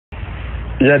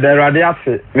Yeah, the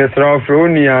radiasi, Mr.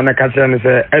 Ofronia and a catcher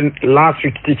say and last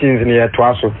week teachings in the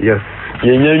Twasso. Yes.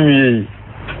 Ye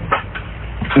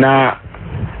na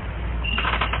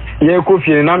ye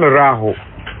kofi na meraho.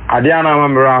 Adiana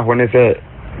mameraho when they say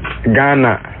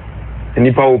Ghana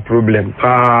nipa o problem.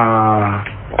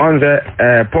 On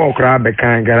the Paul Crab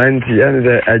can guarantee and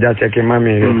the Aja checking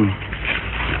mammy.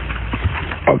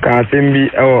 Okay, Simbi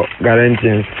or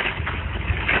guarantees.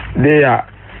 They are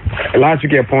last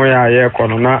week upon ya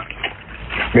corona.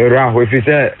 Meraho, if you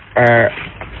say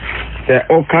the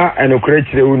Oka and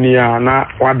Okrechi Unia na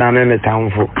wadan in the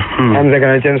town for. I'm the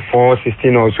guarantees for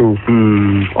 16 or so.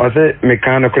 Or say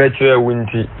mechanical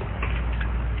winty.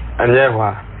 And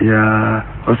yeah,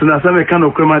 also that's a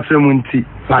mechanical cremature winty.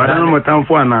 I don't know what town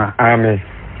for now. Amen.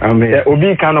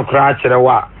 Obi kind of crash the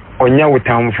wa on your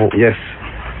town for. Yes.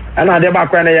 And I never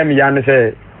when I am young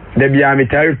say there be a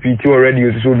therapy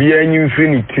already, so be a new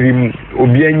free trim, or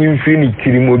be a new free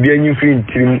trim, or be a new free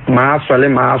trim, Marsole,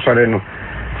 no.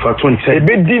 For 20 a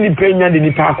bit didn't pay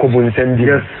the park of one.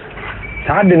 Yes.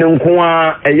 Sardin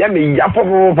Unqua, a yummy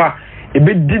yapova, a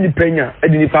bit didn't pay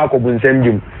the park of one.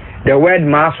 The word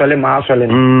Marsole.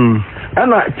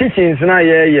 And teachings na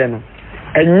yen.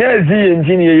 And yes, the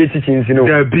engineer teachings, you know,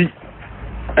 there be.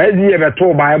 As you ever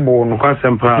told Bible, no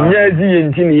consent. Yes, the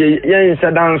engineer, yen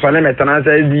sat down so limit and as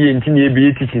the engineer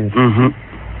be teaching.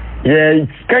 Yeah,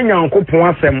 can you uncle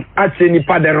them at any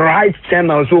part the right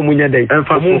channel so many days? And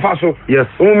for Mufaso, yes,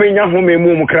 Umina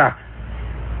home cra.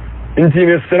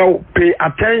 Intimate pay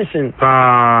attention.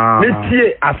 Let's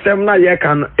see a seminar ye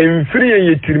can free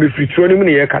you to be free to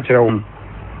me a catcher home.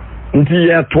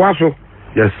 Intia Twasso,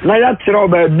 yes, Naya Tiro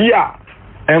by beer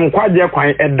and quite their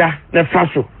quite edda, the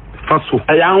faso.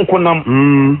 A young conum.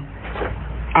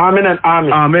 Amen and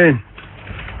amen. Amen.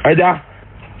 Eda,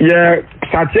 yeah,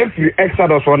 such a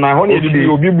Exodus on I only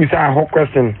will be beside her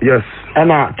question. Yes,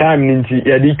 and time into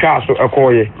the castle a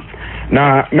coy.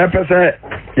 Now, Mepe say,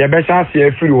 your best ask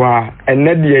ye free wa, and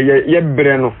Nedia ye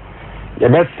breno. Your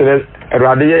best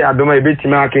radia, I don't know a bit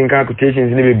marking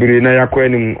calculations in the Brina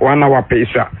Yaquanim 1 hour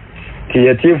pacer.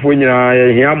 Tia chief when you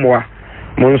are here more.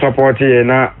 Mon support here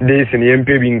na days in the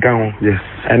MP being count. Yes.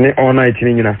 And all night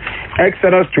in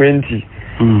Exodus 20.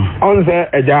 On the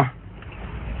Eja.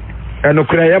 And no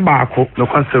cry bako. No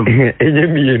consum.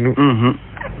 Ejemienu.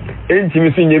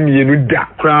 Intimacy yemienu da.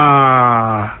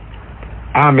 Cra.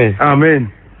 Amen.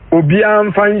 Amen.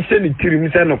 Obiam fan send tirim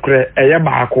se no cry eye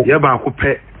bako. Ye bako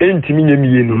pe. Intimi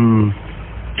yemienu.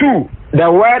 2.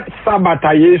 The word Sabbath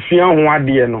ayesuan ho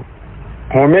ade no.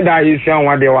 Homeda ayesuan ho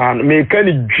ade wa no. Me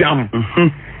kan jam.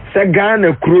 Se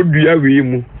Ghana krodua we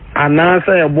mu.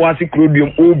 Anasa eboasi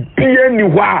krodium obia ni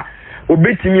hɔ a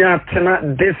obetimi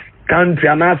atena this country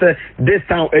anasa this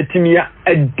town etimia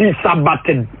edi Sabbath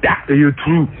da you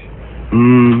true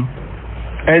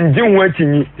and you want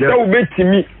me so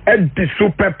obetimi edi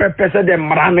super pepper de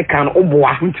mrane kan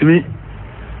oboa ntimi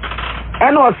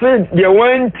and I said the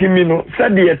one timi no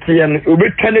said the tie no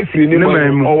obetwane free ni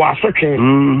o wa sotwe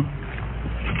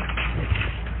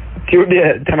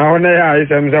Tanahona ya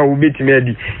isemza ubitimi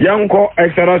edi yanko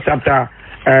Exodus chapter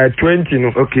 20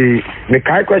 no. Okay, the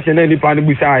kai question any pan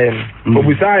busaye no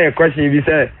busaye question bi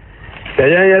say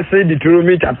say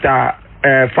Deuteronomy chapter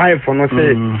 5 for no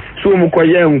say so mu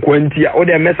koye nkwanti o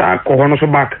de mesa akọ no so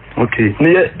back. Okay,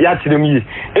 ne ya kirem yi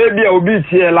e bia obi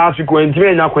tie last week kwanti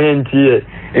me nya koye ntie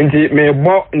nti me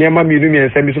bo nema mi rumi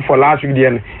ensa bi so for last week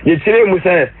there ye kire mu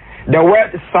say the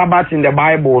word Sabbath in the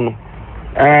Bible no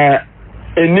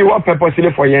any what purposely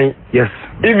for yen. Yes.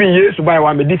 Even yes by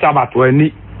one me this Sabbath when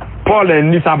ni Paul and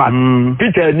ni Sabbath.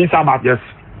 Peter ni Sabbath. Yes.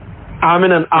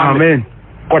 Amen and amen.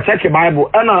 Go check the Bible.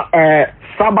 And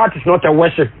Sabbath is not a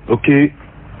worship. Okay.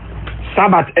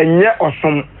 Sabbath enye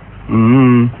awesome.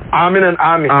 Amen and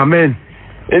amen. Amen.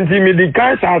 Enti me di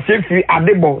kan sa se fi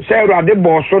adebo. Se ru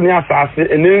adebo so ni asase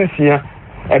enensia.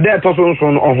 E de to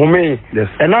so no ohome. Yes.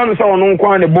 E na no se onu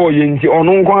nkwa ne bo ye nti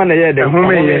onu nkwa na ye de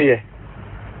ohome ye.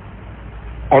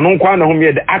 Onunkwa na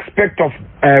home the aspect of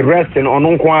rest and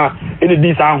onunkwa in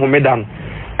this ahomedan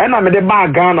and I'm the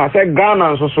bag Ghana say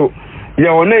Ghana so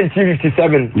yeah on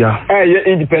 1957 yeah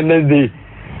Independence Day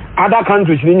other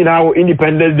countries ni now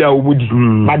Independence Day obudi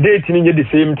but date ni the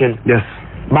same thing. Yes,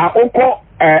 but oko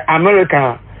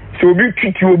America so obi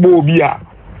twiti obo obi a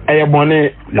eye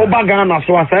bone oba Ghana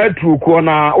so aside true ko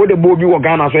na o de bo obi wo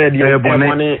Ghana so eye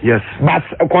bone. Yes, but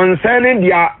concerning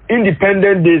their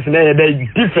Independent days na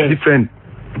different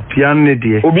Piano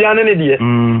dear. Obiane ne dear.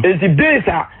 It's the days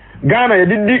Ghana you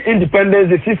did Independence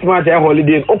Day 6 months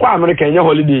holiday. Oko America your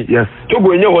holiday. Yes.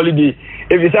 Togo your holiday.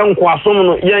 If you say nkwasom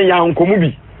no yan nkomu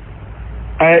bi.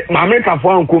 America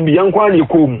for nkomu bi yan kwa na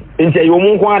ekom. Nti yo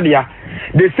mu nkwa dia.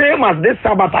 the same as this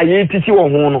Sabbath I teach you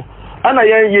on and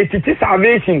I teach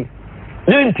salvation.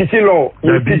 You teach law,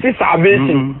 you teach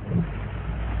salvation.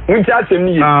 We teach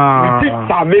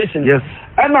salvation. Yes.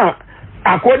 And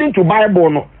according to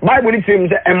Bible it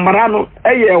says Emrano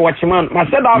a watchman. I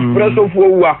said that press of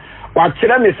watch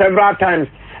me several times.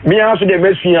 Me also the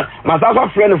best here.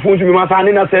 Myself friend of me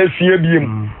must say fear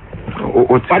beam.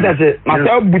 What I say,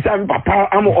 myself Busan Papa,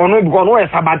 I'm on because no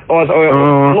Sabbath or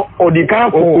the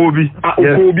camp Obi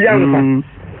and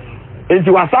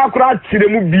into a sacred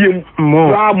chiremu beam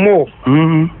more.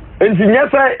 And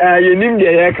yes, you name the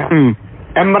Eka.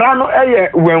 Emrano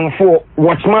when for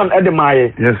watchman at the Maya.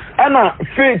 Yes. And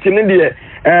faith in India,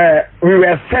 we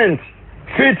were sent.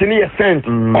 Faith in the sent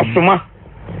of Suma.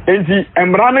 Enti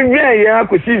emrano gye ya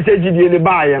kwesi se gidie ne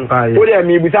baayen wo de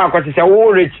me bisa akwati se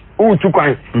wo rich wo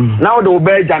tukwan now de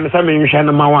obey jam se me nhwe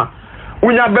ne mawa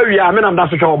unya bawi a me nam da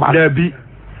so hwe oba da bi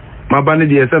maba ne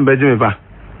de se mbaje me ba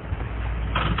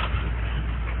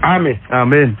amen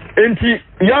amen enti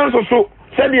yan so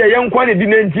se de yan kwa ne di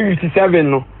 1957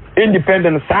 no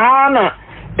independence sana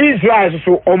Israel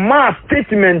so o ma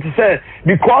statement say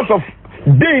because of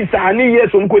days ani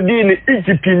yeso nkodi ni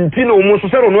Egypt ntino omuso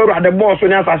se no ru ade boss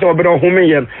ni asase obere home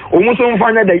yen omuso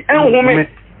mfanya dai enhome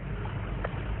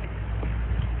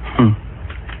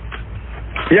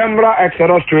yamra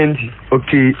Exodus 20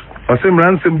 okay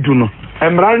osemra nsem du no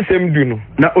emra nsem du no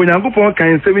na onyankopon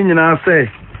kan nsem nyina se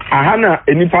aha na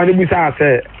enipa ne busa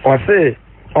se o se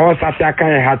o sase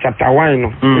kan ha chapter 1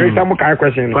 no we samu kai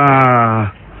question no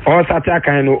o sata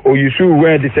kan no o yusu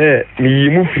word say mi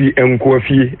mu free enko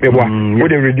afie me boa wo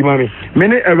de redeem me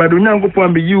me Ewrado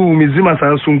Nyankopon be yiwu mizima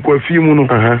sanso enko afie mu no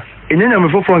enyanya me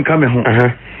foforo nka me ho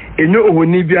enyo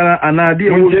ohoni biara anade e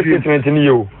wo statement ni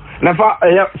yo na fa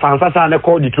fansa sa na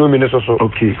call Deuteronomy ne so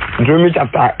okay Deuteronomy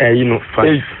chapter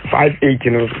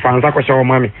 5:8 no fansa ko shawo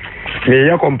mami me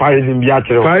ya comparison bi a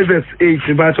kire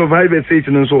 5:8 ba so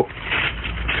 5:8 no so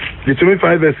Deuteronomy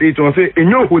 5:8 o say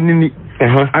enyo ohoni ni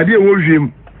ade e wo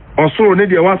hwem osoro ne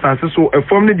de wa asase so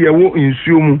efom ne de wo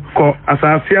nsuo mu ko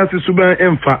asase ase suban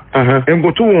emfa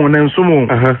engoto won na nsomo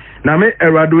na me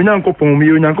Ewrado Nyankopon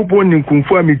me Nyankopon ni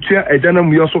nkumfu a metua agana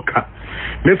mu yoso ka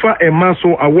mefa ema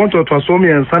so I want to aso me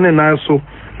ensane na so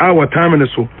our time ne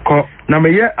so ko na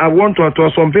me ye I want to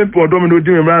aso mpempo do me no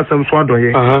di me mra asem so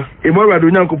adoye e mo Ewrado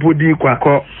Nyankopon di kwa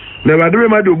ko na Ewrado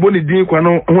ma de obo ni di kwa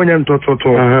no honya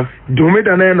ntototo do me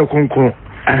da na no konkon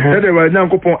de Ewrado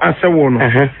Nyankopon asewo no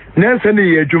na nse ne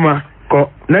ye adwuma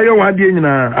ko na ye wade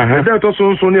nyina da to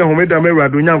so ne homeda me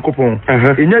Ewrado Nyankopon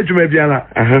enya adwuma biara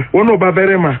wono ba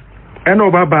berema ene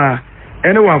obaba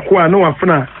ene wakoa ne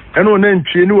wafuna ene ona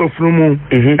ntwie ne wafunumu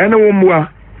ene wo mwa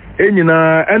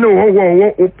enyina ene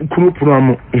wo kurupuru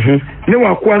amu ne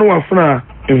wakoa ne wafuna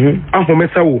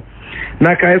ahomesa wo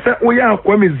na kaisa wo ya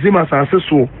akwa mizima sase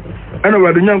so ene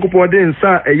Ewrado Nyankopon de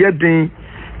nsa eyeden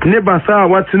ne basa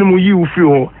watene mu yi ufiri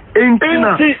ho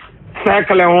entina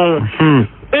cycle on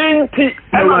enti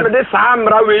ana me de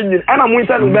samra we nyin ana mu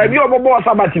nsa ba bi obobo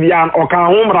Sabbath bia o ka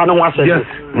ho mra ne wase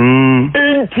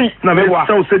enti na be wa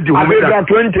so se di ho da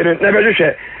 20 na be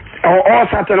hwehwe o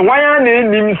Satan wanya na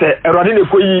nim se Ewrado ne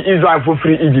koyi Israel for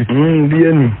free Egypt bi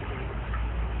ani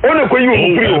o ne koyi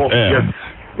o free ho yes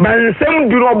ban sem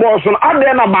duro boss no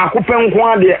ade na ba ko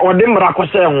penko ade o de mra ko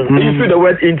se ho issue the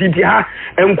word entity ha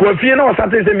enkwafie na o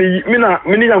Satan se me na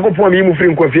me Nyankopon me mu free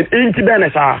enkwafie enti da na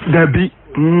sa da bi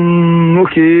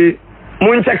okay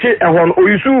mun check ehon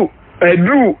oyisu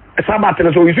edu Sabbath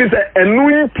no so oyisu se enu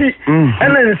nti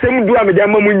ena nsem du amede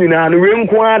ama mun nyina no we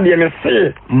nko ade me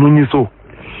se munyi so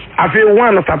afi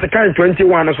 1 Satakan 21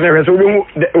 so na so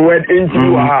the word enti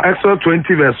wa Exodus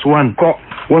 20 verse 1 ko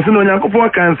wosi no Nyankopon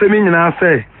kan nsem nyina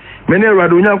se me ne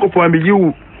Ewrado Nyankopon be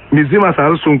yiwu mizima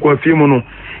sa so nko afie mu no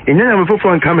enyanya me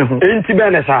fofo nka me ho enti be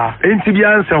na sa enti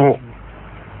bia nse ho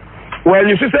when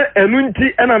you say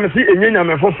enunti ena me si enyenya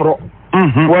me foforo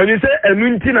when you say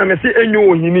enunti na me si enyo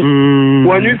ohini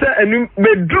when you say enu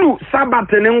bedru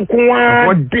Sabbath ne nko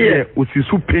a de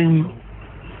osisu pen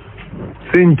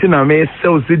senti na me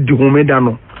sel se di homeda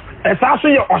no esa so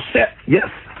ye ose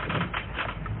yes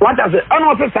what I say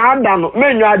ana se sa da no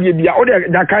menyo ade bia o de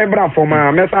da kai bra for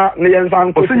ma mesa ne yensa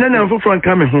nko se nyanya foforo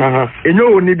nka me ho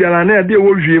enyo oni bia na de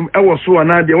wo hwiem e wo so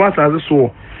na de wasase so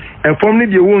efom ni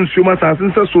de wo nsuo ma sanse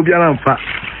nsa so biara mfa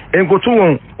enkoto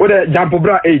won o de jump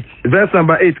bra 8 verse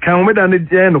number 8 kan me da ne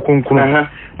de no konkoro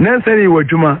nansa ni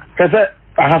wadwuma kase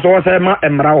aha so se ma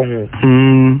emra wo ho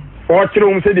o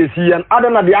kire se de sian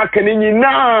adana de aka ni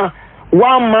nyina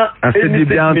wama asede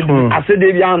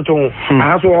bi anto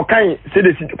aso okan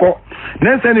sede ko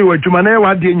na sene wa dwuma na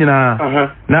wa de nyina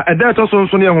na eda to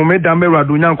so ne homeda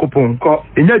merado nyankopon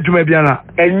enya dwuma biara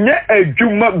enya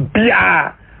adwuma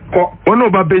bia ko ono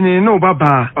ba benyin no ba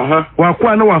ba wa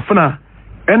kwa na wa funa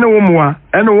ene wo moa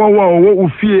ene wo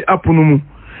ofie apono mu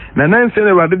na nan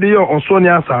sene wa de ye oso ne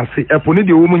asase epone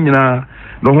de wo mu nyina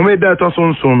no homeda to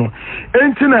so no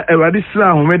enti na ewade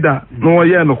sira homeda no wo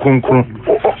ye no konkron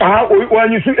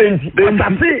wanyu su enti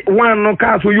asase wan no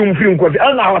ka so yum firi nkofi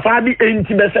ana awasadi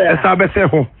enti bese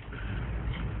ho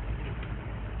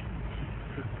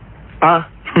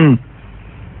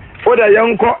oda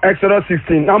yanko Exodus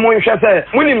 16 na mo nhwe se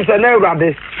munim se na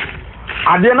Awurade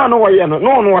ade na no woye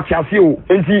no watiase o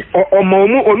enti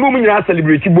omamu onu mu nyina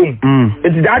celebrate bom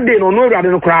enti that day no Awurade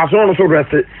no kra so so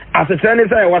rest asetre ne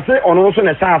se wase ono so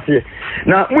na saase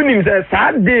na munim se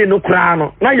saa day no kra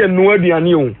no na ye no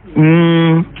aduane o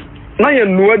na ye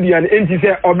no aduane enti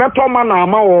se obeto ma na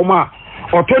ama wo ma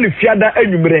oto ne fiada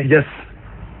anwumre yes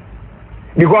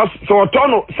because so oto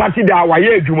no Saturday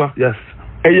awaye adwuma yes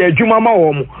eye adwuma ma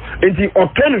wo mo enti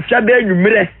oto ne fiada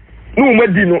anwumre no mo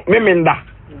di no memenda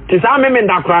ti sa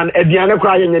memenda kra aduane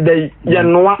kra ye nyedai ye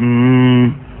noa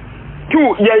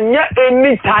tu ye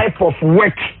any type of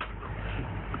work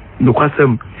no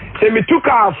kwasem se me took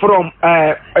her from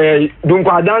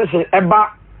Dunkwa dancing eba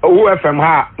OFM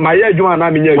ha ma ye adwuma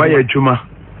na me nya adwuma wa ye adwuma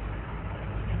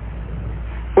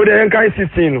o de enkai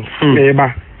 16 me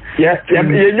ba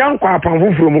ye nyankwa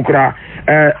apanfo from kra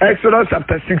Exodus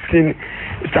chapter 16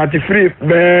 33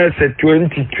 verse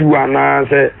 22 and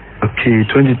say okay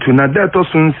 22 na that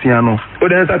also nsia no o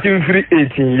de starting free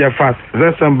 18 ye fast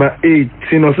verse number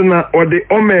 18 no so na o de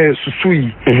ome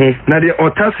susui na de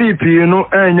otase pie no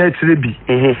anya tirebi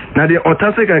na de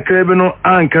otase kakra bi no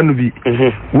anka no bi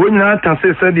wonyina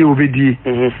atase se de obedie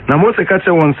na Mose ka che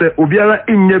won se obiara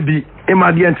nya bi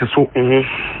emade ente so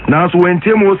na so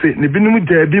wentie Mose ne binum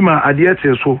da bi ma ade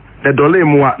ete so de dole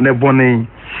moa ne bonen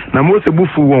na Mose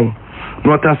bufu won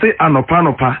no otase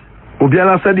anopa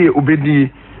obiara se de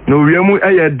obedie no wiamu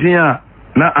aya din a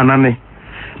na anane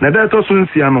na da to so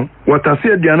nsia no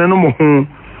watase aduane no mo ho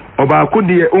obaako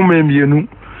de omamienu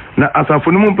na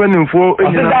asafo no mu panimfo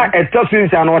enyina da eto so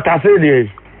nsia no watase de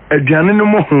aduane no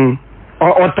mo ho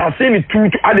otase ni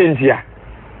tutu adentia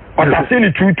otase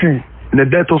ni tutu na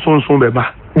da to so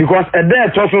beba because a day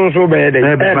to so be de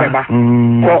beba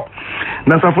ko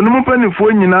na asafo no mu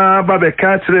panimfo nyina ba be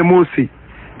ka kire Mose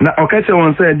na okache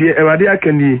won say de Awurade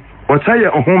akani otaye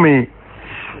ohome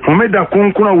homeda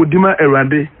konkona wodima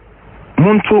Awurade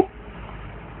monto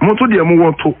de mu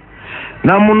woto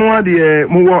na mono de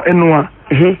mu wo enoa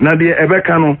na de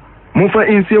ebeka no momfa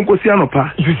insie nkosi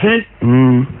anopa you see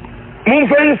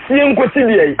momfa insie nkosi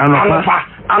de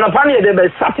anopa ne de be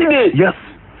Saturday yes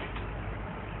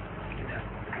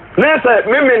nessa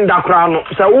meme ndakra no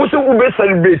sa wo se wo be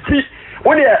celebrate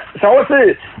wo de sa wo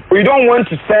se we don't want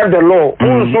to serve the law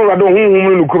so rado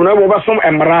hunhum no krum na wo ba som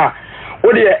emra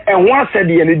o de enho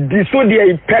asede ne di so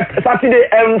de pep Saturday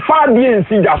emfa de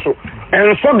ensi da so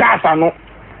enso gasa no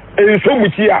enso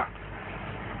buti a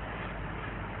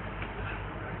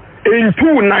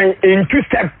into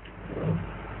step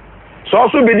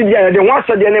so be di dia de ho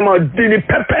asede ne ma di ni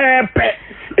pepepe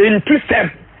into step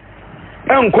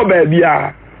enko ba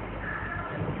bia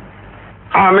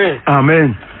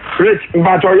amen rich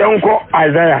but oyanko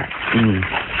Isaiah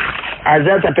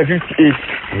Isaiah chapter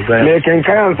 58 me can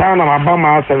say na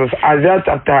mabama asenso Isaiah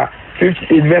chapter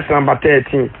 58 verse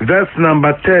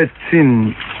number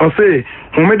 13 o say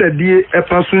homeda die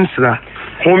epaso nsira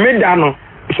homeda no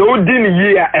so din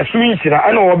yi a eso nsira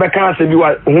ana wo beka ase bi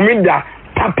wa homeda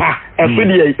papa eso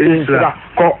die nsira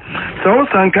ko so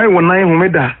sankai wonan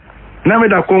homeda na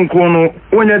meda konkon no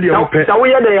wonya de ope so wo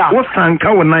ye de ya wo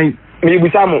sanka wonan me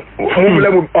busamu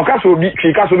mumulemu okaso bi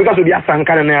kaso bi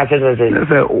asanka na ya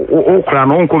sese o kra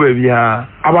no nko ba bia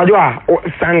abajo a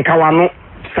sanka wano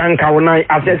sanka wonan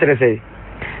asese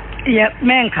ye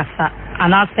menkasa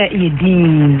anase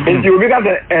yedin enti obi ka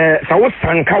sa wo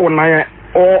sanka wonan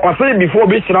o say before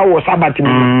be kira wo Sabbath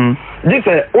mu this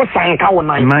wo sanka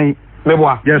wonan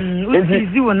meboa yes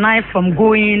enti you wonan from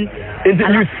going enti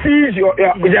you see your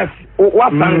yes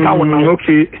what sanka wonan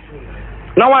okay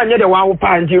na wanye de wa wo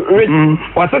pa nti rich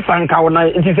what sanka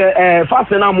wonan nti say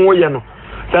fast na mo ye no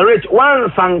say rich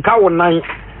one sanka wonan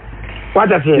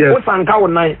what I say wo sanka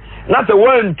wonan na say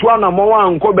one to na mo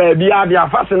wan ko ba bia dia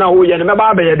fast na wo ye no me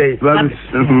ba be ye dey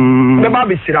me ba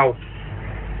be sirawo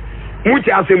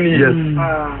muti asem ni yes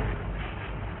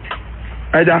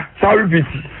aida sa repeat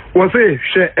wo say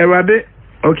she Ewade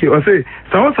okay o say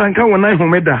so sanka wona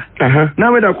homeda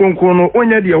na meda konkon no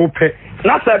onya de wo pɛ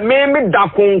na sɛ me da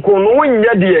konkon no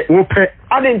onya de wo pɛ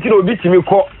ade nti na obi timi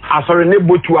kɔ asɔre ne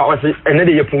botu a ɔse ene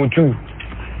de ye pontu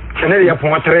ene de ye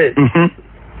pontre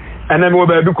ene me wo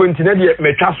ba bi kontina de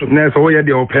metwa so na so wo ye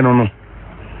de wo pɛ no no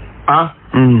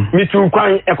mi tu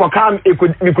kwan ekoka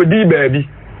mi kodi baabi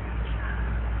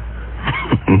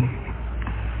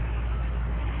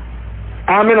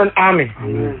amen and amen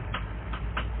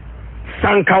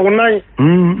sanka wonan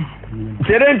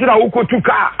tere ntira ukotu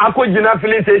ka akogina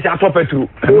filling station atọ petro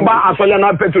uba asọle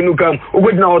na petro nu kam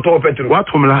ugojina ọtọ petro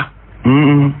watomla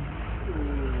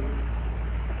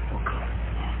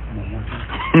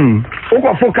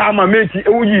uko foka ama mechi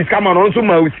ewuyi kama no nso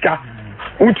ma usika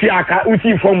uti aka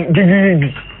uti from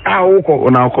gigi uko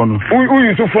ona uko no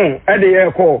uyi so fon e de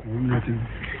e ko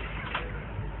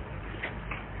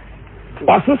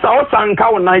wasusa osanka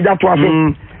wonan ja to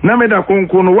aso na meda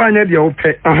konkon no wanya de wo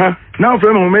pɛ na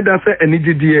ofre me meda sɛ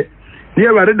anigidie ne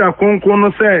ya bare da konkon no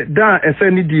sɛ da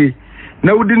ɛsɛ nidie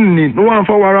na wudi ni no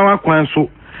wamfa wara wa kwan so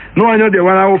no wanya de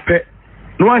wara wo pɛ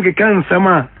no wanke kan nsɛm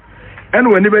a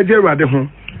ɛne wani bɛgye awade ho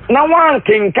na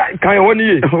wanke kan woni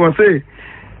ye wo sɛ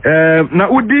na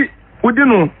wudi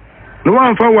no no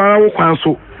wamfa wara wo kwan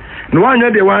so no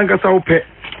wanya de wankasa wo pɛ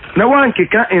na wanke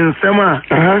kan nsɛm a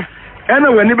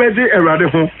ɛne wani bɛgye awade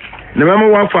ho na mama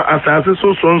wafa asase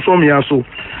so sonsom ya so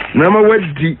na mama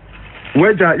wadi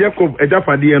waja Jacob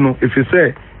ejapade no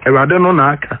efise ewade no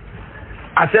na aka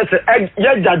asese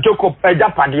yaja Jacob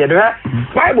ejapade no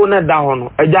Bible na da ho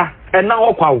no eja na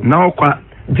okwa wo na okwa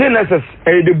Genesis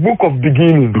the book of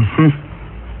beginning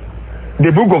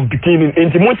the book of beginning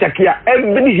enti mo check here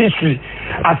every history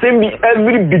assembly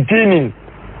every beginning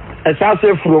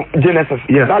say from Genesis.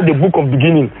 Yes. That's the book of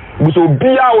beginning. So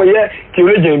bia we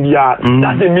theologian bia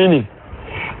that's the meaning.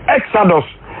 Exodus,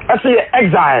 I say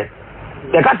exile.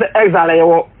 You can say exile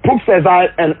you books exile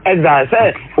and exile.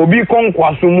 Say obi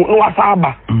konkwaso mu no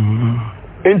asaba.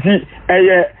 Enti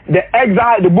the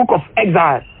exile, the book of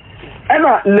exile. And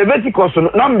Leviticus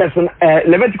Numbers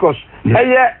Leviticus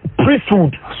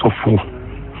priesthood so full.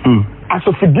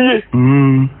 Asofidie.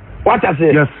 What I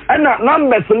say? Yes. And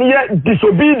numbers near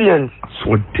disobedience.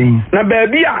 So ding. Na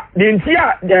baby the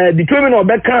entire determine or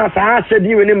beka sa said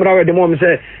you when him the mom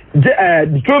say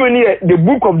determine the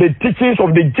book of the teachings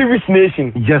of the Jewish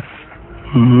nation. Yes.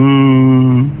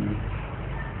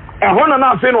 Hona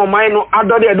na fe no man no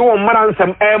adode de won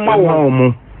maransam ma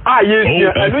won.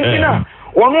 Yes, and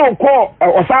one call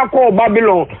Osako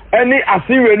Babylon any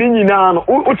Assyria ni nyina no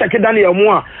o check Daniel mu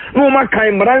a no ma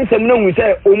kan maransam na hu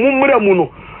say omumra mu no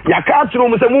yaka atro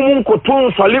mu se mumun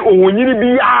koton sole ohonyiri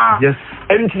bia yes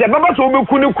enti se baba so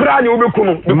obeku ni kura ni obeku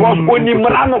no because oni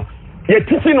mra no ye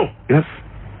titi no yes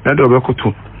na do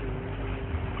obekoto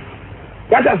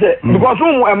what I say because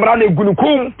um mra na egunu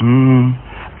kum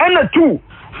and the two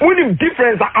when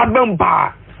difference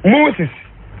abamba Moses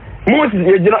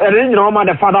ye jina ma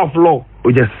the father of law oh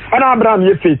yes and Abraham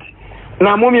ye faith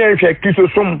na momi en hwe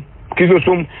Kristosom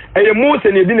e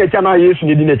Moses ne di na cha na Yesu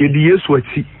ne di na di Yesu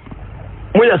achi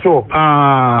moya so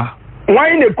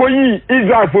why ne koyi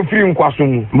Israel for free nkwaso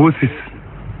mu Moses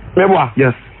meboa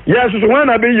yes so when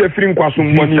na be ye free nkwaso mu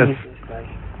ni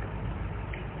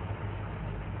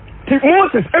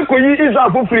Moses ekoyi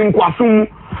Israel for free nkwaso mu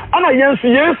ana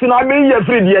Yesu na be ye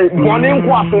free de bone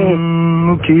nkwaso mu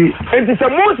okay enti se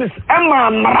Moses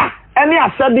mara ene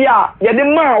asade a ye de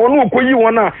ma wonu okoyi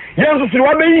wona Yesu siri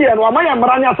wa be yi no amaya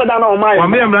mara ni asade na o ma ye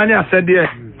amaya mara ni asade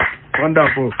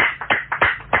wonderful.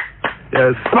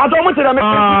 Yes. But almost in a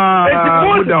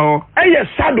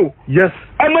shadow. Yes.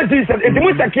 I'm a decent. It's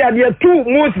most like there are two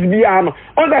Moses beyond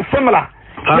on that similar.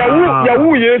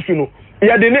 Yahu Yesu.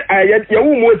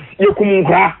 Yahu Moses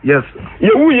Yakumukra. Yes.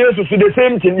 Yahu Yesu to the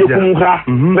same thing Yakumukra.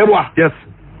 Yes.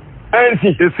 And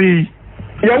see.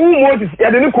 Yahu Moses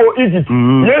Yadeniko Egypt.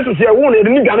 Yesu Yahu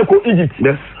Yadeniko Egypt.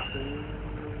 Yes.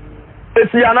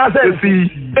 It's Yana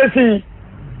see.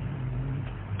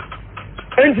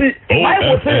 Enti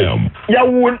Bible say ya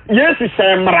won Yesu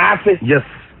say mrase yes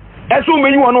eso me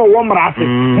you no wo mrase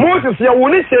Moses ya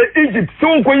won say Egypt so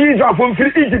nko yi Israel from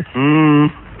Egypt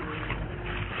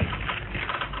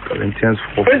Corinthians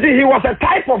 4 enti he was a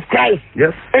type of Christ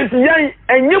yes enti yan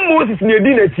enye Moses ne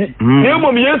di nachi na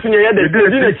mom Yesu ne ye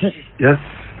di nachi yes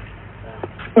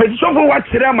me so for what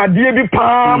kire amade bi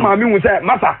pa ma me hu say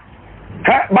mata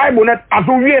Bible net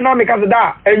aso wie na me kase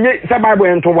da enye se Bible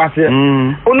ento wase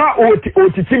ona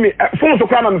otiti me fun so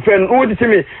kwa na me friend otiti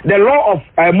me the law of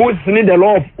Moses ni the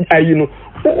law of you know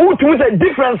utu say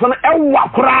difference na ewa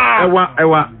kura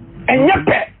ewa enye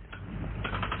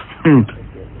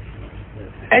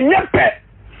pe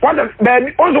what the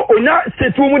also onya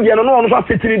setu mu de no no so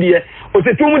setiri de o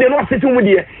setu mu de no setu mu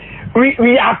de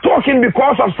we are talking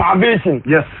because of salvation.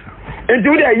 Yes.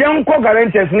 Into the young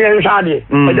Galatians near Shadi.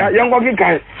 Young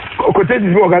Kai quoted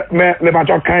me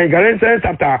about Galatians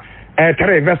chapter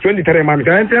 3 verse 23 man.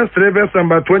 Galatians 3 verse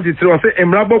number 23 or say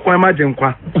Emrabo Kwama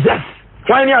Jenkwa. Yes.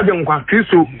 Try near Jenkwa.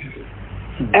 Kristo.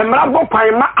 Emrabo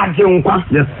Kwama Ajenkwa.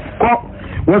 Yes.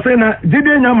 Wose na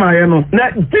jide nyamaye no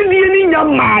na jide ni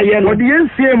nyamaye no odi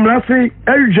ensie mrase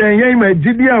ehwen yen ma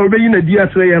jide a obeyi na di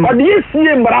asere yen odi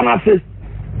ensie mbra na se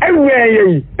ehwen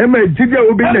yen e ma jide a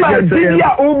obeyi na di asere yen jide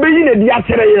a obeyi na di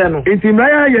asere yen no enti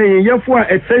mra yen yefo a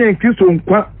etseyen Kristo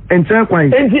nkwa enchen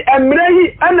kwan enti emra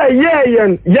yi ana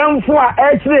yen yemfo a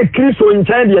ekire Kristo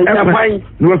nchen de yakwan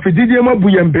na wafidie ma bu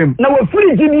yembem na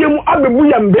wafiri jide mu abebu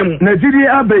yembem na jide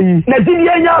abayi na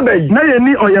jide nya abayi na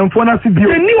yeni oyemfo na sibio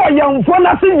yeni oyemfo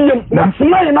na sibio na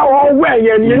sima na wo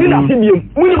yen yeni na sibio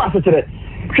muni ma sekere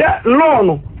hwe law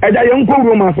no eja yenko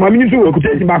Romans ma mini so wo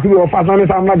kuteti ba ku wo fa san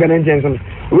sam na gana nchen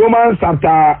Romans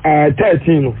chapter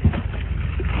 13 no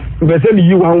verse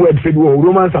me one word fe do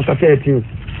Romans chapter 13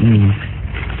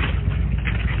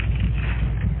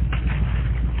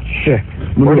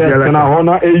 na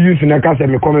hona use na kase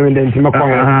me come me denti me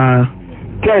kwa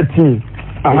 13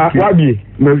 wabi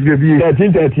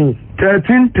 13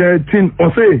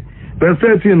 o say verse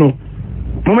 13 no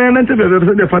mama yana nte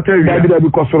verse de fata da bi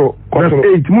kosoro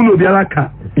 8 mu no bi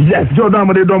alaka yes jordan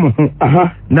amade dom ho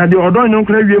na de odon nyon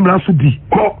kra wie mra so di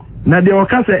ko na de o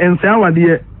kase ensan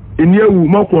wade eni ewu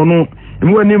mako no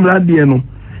emu ani mra de no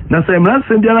na se mra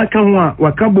se bi alaka ho a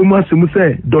waka bomu asemu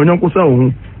se donyon ko sa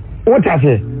ho what I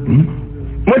say?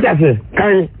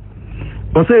 Kai.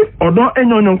 O say odo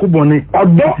enyo nyonko bone.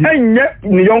 Odo enye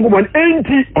ni nyonko bone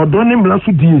enti odo ni mra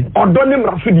so die.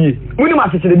 Muni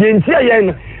ma sekere die enti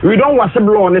ayen we don't worship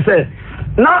law ne say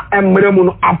na emremu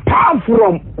no apart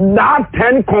from that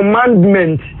 10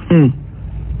 commandments.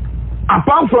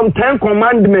 Apart from 10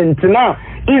 commandments na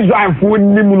Israel fu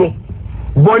ni mu no.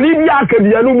 Boni bi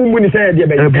akabia no mu ni say de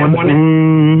be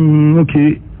bone.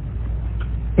 Okay.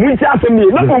 Munti asemi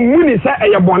na omuni say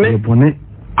eyebone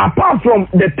apart from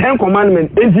the 10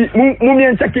 commandments enti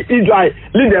mumien check Israel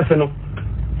leaders no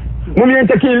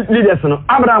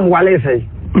Abraham wale say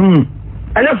ene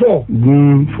 4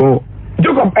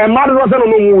 Jacob madu no say no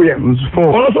mu ye 4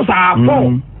 ono so sa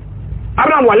 4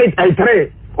 Abraham wale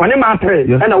 3 one ma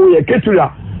 3 ena wo ye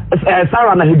Ketura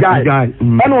Sarah na Higai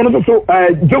ena ono so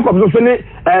Jacob so ne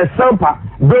Silpa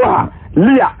Bilhah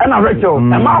Leah ena Rachel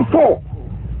ma 4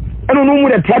 I don't know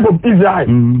the tribe of Israel.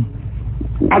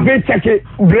 I will check it.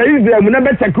 Israel will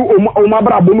never check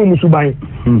Omabra Bono Musubai.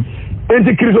 And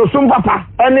the Christosum Papa,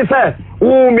 and they say,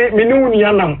 oh, me know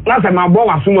Yanam. Last time I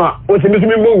bought a summa, was a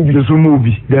movie. The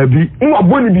movie. There be no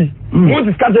Bonnie. Most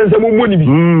is catching some money.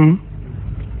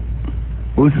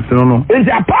 What's it? No, it's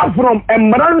apart from a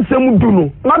ransom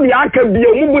duno. Not the Aka be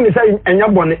a woman and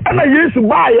your bonnet. And I used to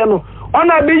buy, you know, on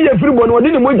a be a free one or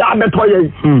didn't want to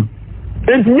toy.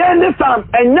 It's yen this time,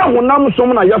 and young one nam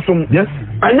some na yasum. Yes.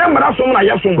 And young some na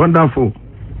yasum. Wonderful.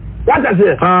 What is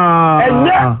it? And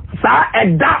yeah, sir,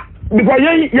 and that because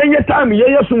ye time, ye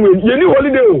yasum, ye new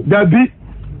holiday. That be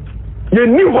ye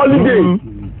new holiday.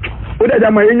 What is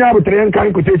my enya with train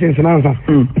kind quotations and answer?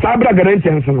 Sabra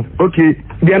guarantees. Okay.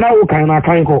 They are now kind of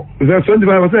kind of. There's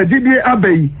 25 percent. Did you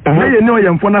obey? Ye know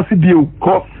yam for nasi bio.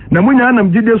 Na munya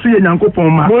nam did you so ye nyanko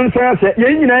poma. One says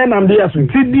ye na nam dia so.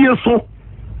 Did you so?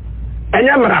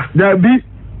 Enyamra dabi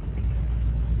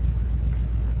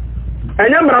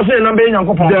so enambe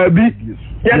nyankopon dabi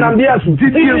ye nambe asu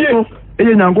titi so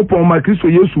eye nyankopon ma Kristo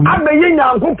Yesu mu abe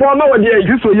nyankopon ma wode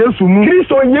Kristo Yesu mu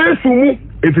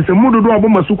efise mududu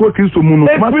aboma suko Kristo mu no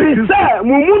ma Kristo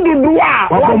mu mududu a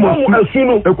aboma asu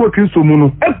no ekwo Kristo mu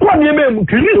no ekwo ne be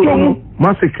Kristo mu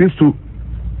ma se Kristo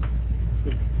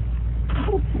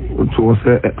to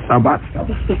say Sabbath.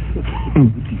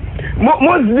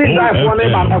 Most these guys for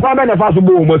them, but I never so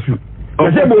bo mosu.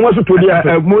 I say bo mosu to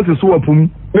dia Moses so apum.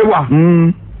 Mewa.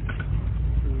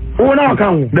 Wo na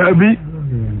kan. Da bi.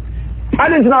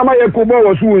 Ade na ma ye ko bo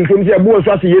wo so nsom se bo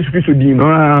so ase Yesu Kristo din.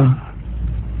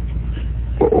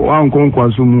 Wa nkon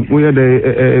kwaso mu wo ye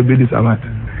de be di Sabbath.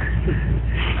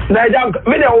 Na ja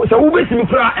me de so wo betimi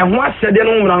kura e ho ahyede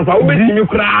no mran fa wo betimi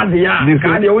kura de ya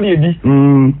ka de wo de di.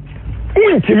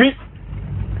 Untimi.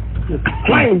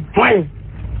 Fine.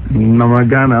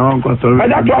 Namagana on console. I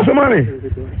don't trust money.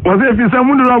 Was if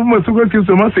someone do not must go to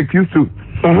so Kristo.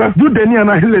 Do the ni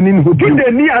ana hile ni ho. Do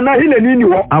the ni ana hile ni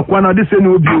ho. Akwa na de se ni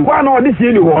obi. Akwa na ode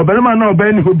se ni ho. Oberema na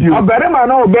obe ni ho bi. Oberema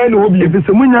na obe ni ho bi. If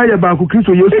se munya ye ba ku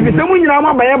Kristo Yesu. If se munya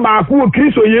ma ba ye ba ku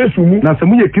Kristo Yesu mu. Na se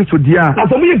munya Kristo dia. Na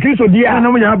se munya Kristo dia.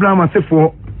 Na munya Abraham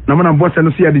asefo. na mana boss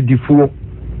no so ya de difuo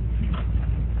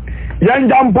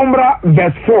yanja mpombra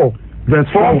verse 4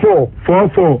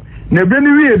 na ebe ni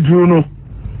wie duru no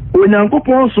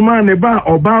onyankopon soma ne ba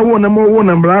oba wo na mo wo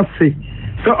na mrase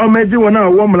so o meji wona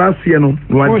wo mrase no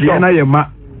wa de na ye ma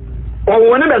o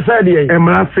woni be say de ye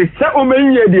mrase se o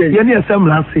menye de ye ne se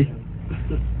mrase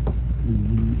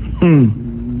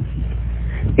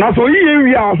na so yiye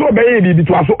wi a so be ye bibi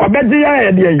to aso obeje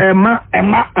ya de ye ema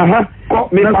aha ko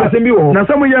me pase bi wo na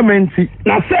se mo ye manti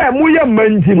na se mo ye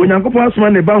manti onyankopon soma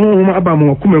ne ba honhom aba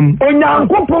mo komam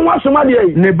onyankopon wasoma de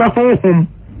ye ne ba honhom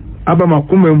aba ma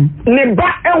komam ne ba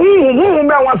ehunhum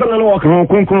be wasoma no wo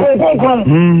konkron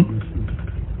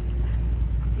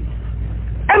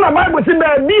ena Bible si be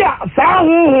bia saa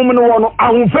honhom no wo no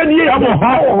ahunfadie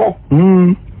ho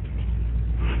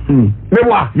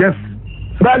mewa yes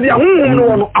ba bia honhom no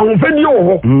wo no ahunfadie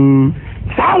ho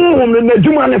saa honhom no na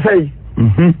juma ne fai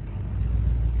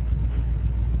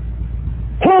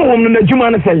honhom no na juma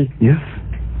ne fai yes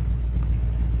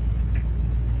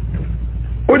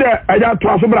oda aja to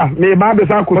asobra me ba be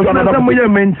sa ko so na mo ye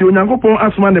menti onyankopon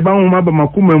asoma ne ba honhom aba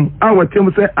makomam a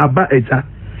watem se aba eja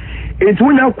enti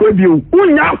unya kwa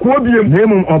bio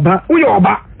nemu oba uye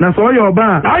oba na so oye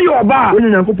oba aye oba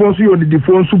onyankopon so yo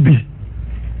didifo nso bi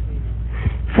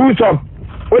full stop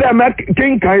oda make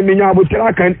king kai me nya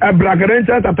abotira kan Abraham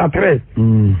chapter 3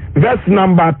 verse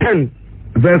number 10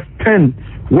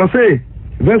 was say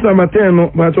verse number 10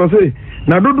 no but was say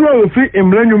na dodo a ofi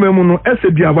emranyuma mu no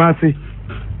ese biaba ase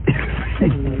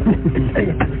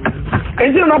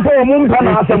Is it not for mum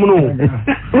panasam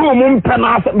no mum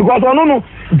panasam because no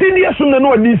didi esu no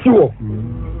odisi wo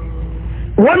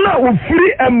wana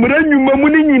ofiri emranyuma mu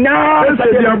ni nyina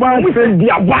ese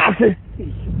biaba ase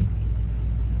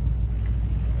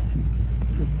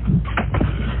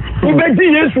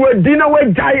Ubeji Yesu edina we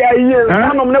jai aye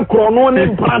anom ne krono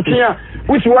ne pratia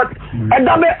which what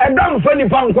edam fani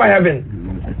pan kwa heaven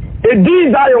edi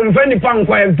dai on fani pan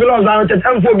kwa heaven philos church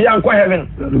amfo bi an kwa heaven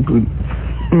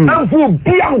amfo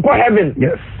bi an kwa heaven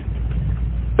yes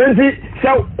enti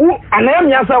so anayam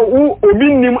ya sa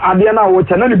obi nim ade na wo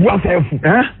che na ne bu asafu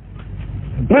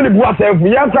na ne bu asafu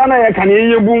ya kwa na ye kan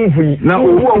ye bu mfu yi na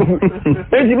owu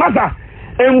enti masa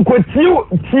enkotiu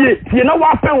tie na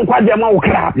wa pen kwaje ma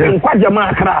wokra pen kwaje ma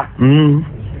akra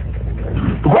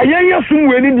kwa yeye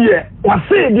sumwe ni die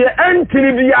wase die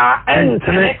entini bia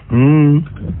entene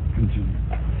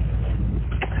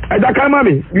ada kama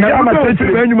me ya ma tete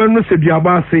enwuma no se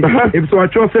biaba ase ebiso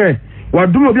wacho se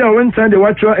wadumo bia wontan de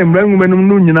wacho emranwuma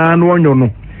no nyina no onyo no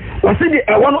wase die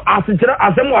ewo no asekere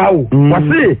asem wa hawo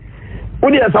wase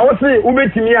odi esa wose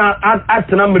ubetimi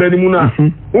atena mrani mu na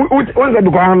wonza bi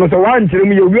kwa hano so wan kire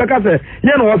mu ye obi aka se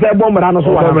ye no wose ebo mra no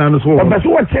so wa obeso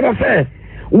wo kire se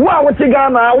wa wote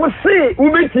Ghana wose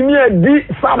ubetimi adi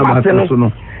Sabbath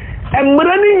no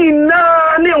emrani nyina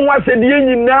ne nwase de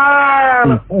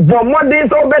nyina bo mode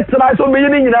so betra so be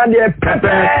yin nyina de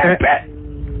pepe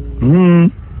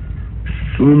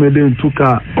so me den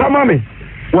tuka kama me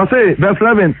wose verse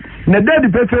 11 na daddy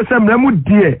petre sem na mu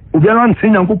die obi an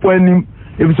tin yankopon anim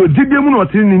ebiso dibie mu no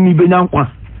tin ni be nyankwa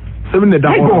sem ne da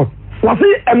ho wasi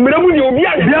emre mu ni obi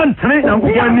an tin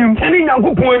yankopon anim tin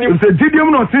yankopon anim se dibie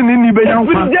mu no tin ni be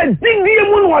nyankwa dibie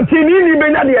mu no tin ni be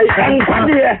nya de yankwa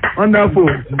de wonderful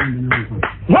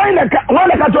why na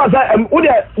ka to asa udi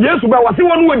Yesu ba wasi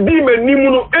wonu odi manim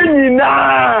no enyina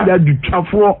ya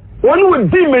dutwafo wonu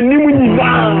odi manim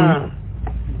nyina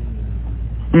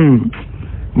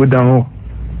mudaho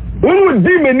wonu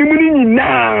di manim ni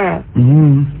nyina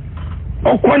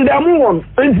okondamu won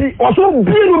enti oso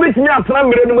bie no betimi atena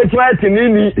mere no betimi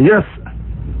atenini yes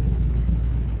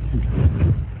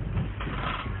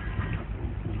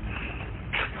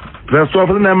Reso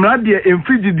for na mrade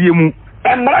emfrigidie mu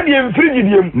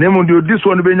nemu de odi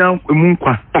so no benya mu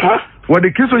nkwa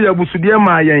wode kristo ya busudie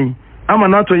ma yen ama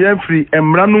na to yen free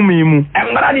emra no mi mu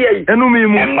emra de yi enumi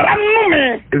mu emra no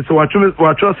mi so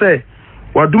wacho say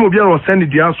wadumo bia ro send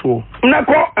dia so na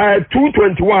ko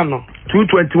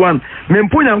 221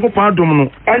 mempo nyankopon adom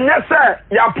no enye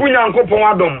se ya pu nyankopon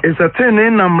adom esetin ne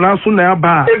namra so na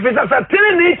aba efisa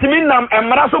setin ne timi nam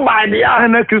emra so ba dia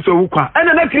na kristo wukwa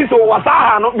na kristo wasa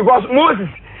ha no because Moses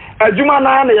adwuma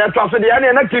na na ya twaso de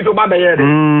na kristo ba be ye de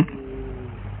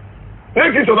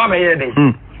na kristo ba be ye de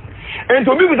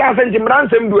ento bi bisa senti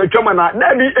mransem du atwama na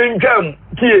da bi entwam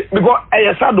tie because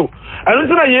eyesado anu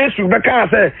tuna Yesu be kan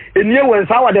se enie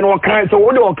wensa wade no kan so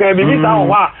wo de o kan bi bisa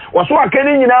wo a wo so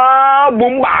akani nyina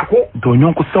bom baako to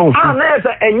nyonko sawo na ese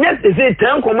enye se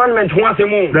 10 commandment ho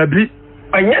asemu da bi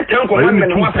enye 10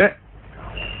 commandment ho asemu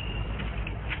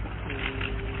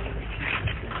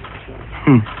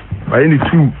ayi ni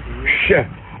tu she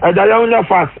Adayanya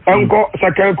fast enko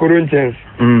 2 Corinthians.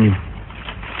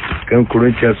 2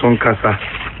 Corinthians on kasa.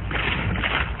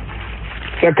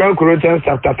 2 Corinthians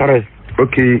chapter 3.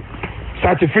 Okay.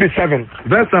 33:7.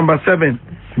 Verse number 7.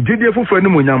 Jide fufu ani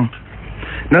monyam.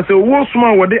 Na se wo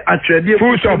suma wo de atwede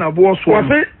fufu na bo so. Wo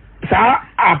se sa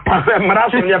apa mara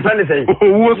so ye fa ne sei.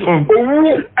 Owu so.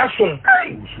 Owu eson.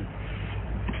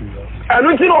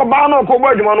 Anu ti no ba na ko bo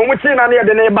adwuma no mo chi na ne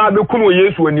de ne ba be kunu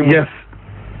Yesu ani mu. Yes.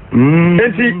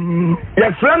 Enti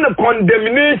your friend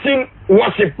condemnation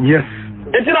worship. Yes.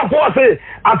 It's not for say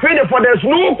I feel that for there's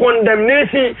no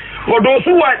condemnation for those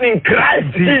who are in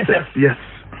Christ Jesus. Yes.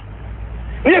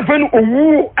 Even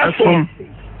owu asom.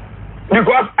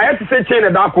 Because I have to say chain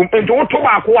that come into what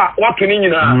tobacco what to ni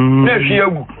na na hwe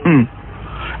agu.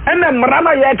 And then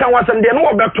mrama ye kan wasem de no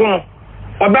obeto no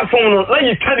obefon no na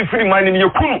yi twari free man ni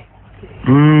yakunu.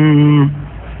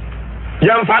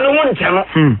 Yamfa no ho nche no.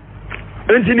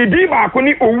 Enti ni di ba ko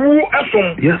ni owu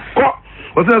asom. Yes.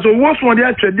 Osa so wo so de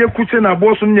atwede kuche na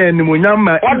abo so nya animonyam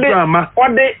ma ama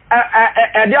ode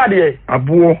ade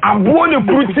abo ne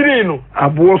kurutiri no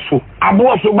abo so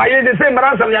ba ye de say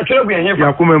maransam ya twere gu ehia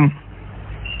yakomam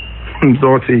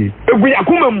nzoti egu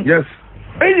yakomam. Yes.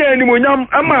 Enya animonyam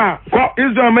ama ko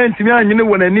Israel man timi anyene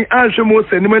wonani anhwe mo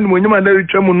sanim animonyam na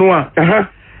retwam no a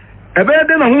ebe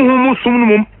de na honhom sum no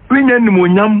mom nya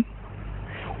animonyam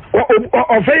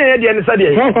ofeye de ne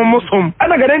sade honhom som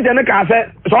ana gaden de ne ka se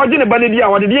so oje ne bane dia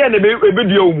wode de ne be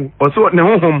dia omu o so ne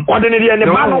honhom wode ne de ne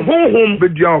ba no honhom be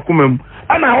dia akomam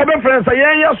ana ho be friend say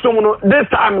yen som no this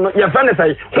time no ye friend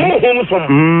say honhom som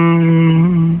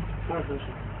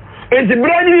enti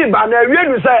brani ba na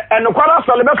wiedu say enokwara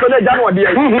so le be so na ja no de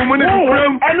honhom ne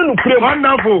kurem enu no kurem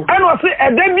wonderful enu say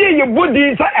eda bi ye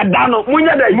bodi say eda no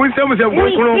munya dai munsem se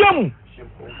kurem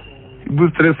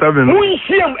Boost 37.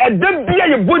 Munshiam a debia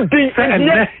ye body and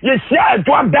ye share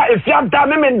to da if you da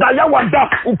me da ya wada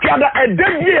ukiada a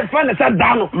debia fan said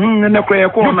down na kwa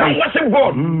ko na worship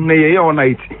God na ye all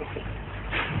night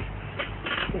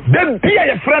debia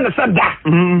ye friend said da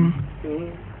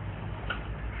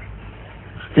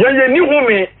ye ni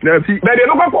home na fi be de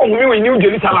no kwa home we New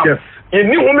Jerusalem ye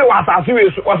ni home wa asase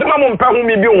we so o se ma mo mpa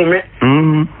home bi home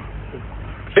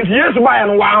if Yesu ba ya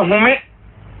no wa home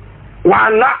wa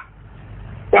na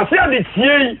wasi ade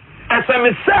tie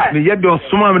eseme se ne ye do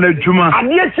soma me na djuma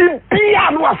ade chi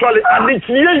bia no asole ade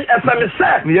tie eseme se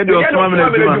ne ye do soma me na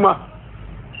djuma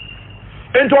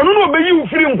ento no no beyi u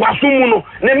firi nkwaso mu no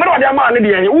ne mere ode ama ne de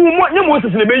yen wo nye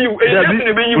Moses ne beyi u Yesu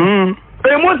ne beyi u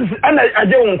Moses ana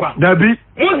aje wo nkwa dabi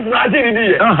Moses na aje ni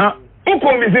die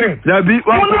uko mizirim dabi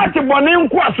wo na ate bone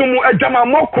nkwaso mu adwama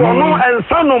mokro no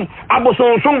ensanom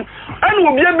abosonsom ene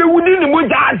obi abewudi ne mo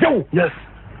jaaje wo. Yes.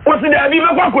 What's the idea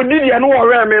of what did you know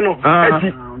or no?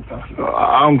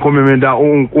 I'm coming da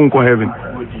unko heaven.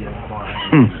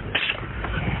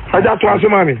 I just want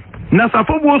mommy. Na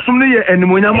safobu sum ne ye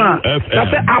animonyam a. Na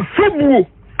se afobu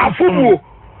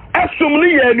esum ne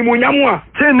ye animonyam a.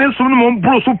 Se ne sum no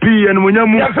mbro so pi animonyam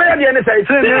mu. Ya fe de ne sai.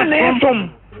 Se ne sum.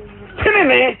 Tine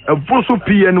ne. Mbro so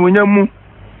pi animonyam mu.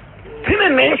 Tine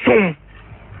ne sum.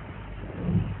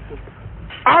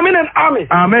 Amen and amen.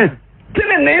 Amen.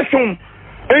 Tine ne sum.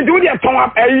 Enti wodi aton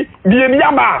ayi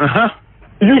biebia ba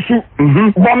yusu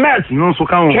bomet no so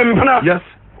kan kempna. Yes.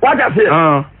 What I say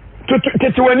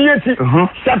tetiwani eti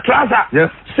satrasa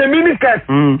semini skirt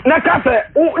na ka se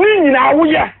ni nyina wo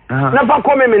ye na fa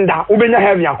come menda wo benya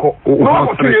heavy akọ no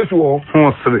ko Yesu ho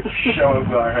sere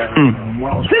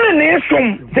sine ne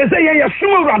som se ye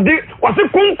som awrade wase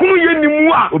konkunu ye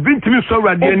nimu a obi ntimi so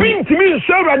awrade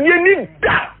ni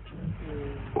da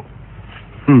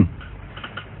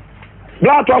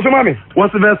Bla to asoma me.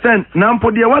 What's the verse? Na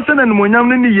mpo de wase na nimonyam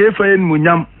ne ni ye fa ye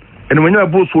nimonyam. Nimonyam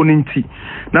abo so ne nti.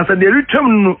 Na se de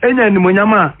retwam no enya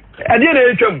nimonyam a e de na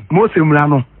retwam. Mose mra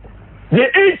no. De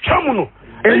etwam no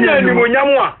enya nimonyam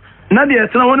a na de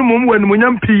etena ho ne mom wa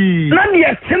nimonyam pi. Na de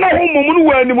etena ho mom no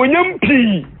wa nimonyam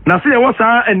pi. Na se ye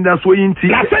wasa enda so yi nti.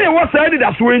 Na se ye wasa edi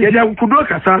da so yi nti. Ya kudo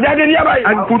kasa. Ya de ya bai.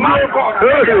 Kuduro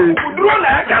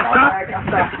na kasa.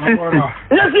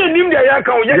 Ya se nim de ya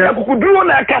kan ya kuduro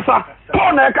na kasa.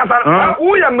 Paul na kasa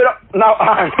wo ya mira na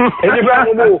edibra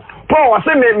mo Paul was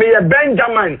say me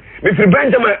Benjamin me free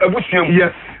Benjamin abusuam.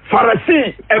 Yes.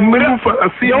 Pharisee emira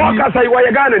Pharisee yo kasa iwa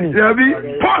ya Ghana ni.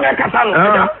 Paul na kasa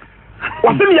no.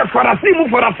 Wase ya Pharisee mu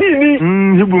Pharisee ni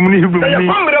Hebrew ni ya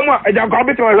famre mu e ja ko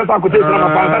abeto wa sa kote na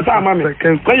pa sa ma me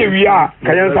ka ye wi a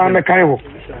ka yan sa me kan ho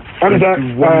anta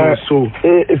so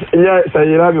ya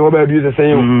sayira mi ho ba bi se sen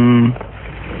yo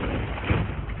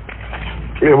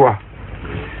ewa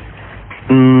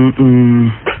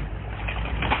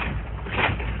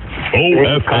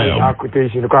OFM.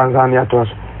 Quotation, the Kwanzaa Yatos.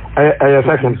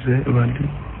 second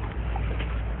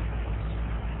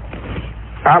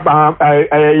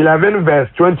 11 verse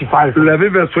 25. 11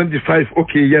 verse 25.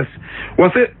 Okay, yes.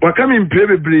 Was it coming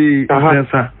probably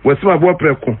prensa? Was my boy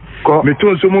preko? Me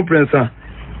to so mo prensa.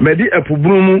 Me di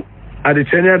epubrumu ade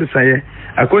chenya de saye.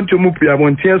 Akonto mu pia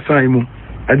bontia san mu.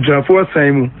 Adrafo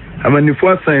san mu.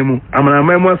 Amanifo san mu.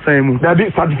 Amanamai san mu. That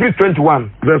be certificate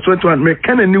 21. Verse 21. Me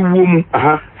kana ni wo mu.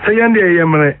 Sayan de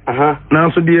yemre.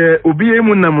 Na so de obi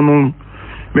emu nam no.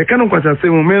 Me kana kwata se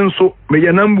mu me nso me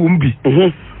yanambu mbi.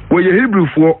 Wo ye Hebrew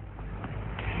for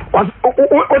what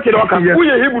you know can we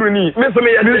Hebrew ni me so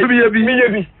me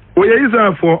ye wo ye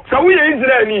Israel for so we ye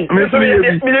Israel ni me so me ye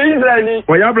Israel ni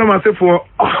wo ye Abraham ase for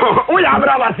wo ye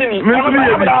Abraham ase ni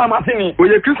wo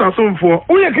ye Christ asom for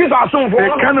wo ye Christ asom for e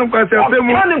kan kwase se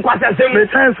mu me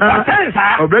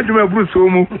tensa obeduma bru so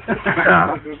mu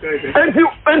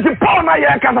enti Paul na ye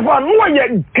kasa for no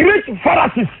ye great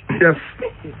Pharisees. Yes.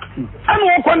 And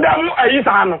we condemn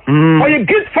Aisa no. For you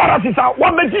great Pharisees are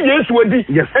what be Jesus wodi.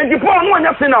 Yes. And the Paul no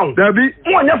anya sin now. There be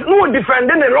no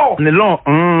defending the law. The law.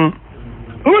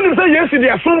 When you say yes, they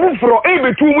are so for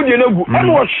every 2 million ago. And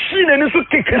was she and so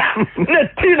kikra. Na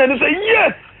tin and say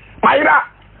yes. Paira.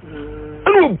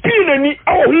 And be any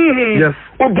yes.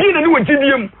 Be any with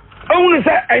GDM. Only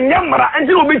say enyamara and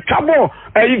you be trouble.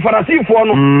 Pharisee for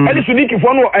no. And it's unique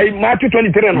for no. Matthew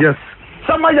 23. Yes.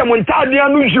 Somebody montagne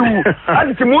anu jiwu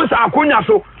ati Moses akonya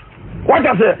so what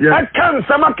I say I can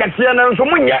sama kete na so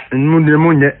munye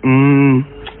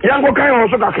yango kan ho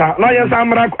so kakra na yen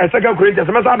samra second Corinthians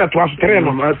me sa beto aso 3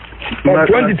 no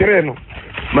 23 no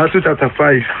Matthew chapter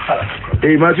 5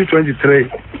 Matthew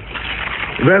 23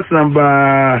 verse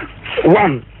number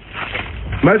 1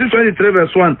 Matthew 23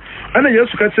 verse 1 ana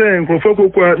Yesu ka kire nkrofo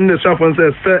kokwa nne swafo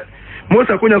se Moses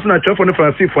akonya so na twafo ne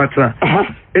Pharisee fo atra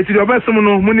eti do basem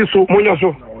no muni so monyo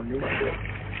so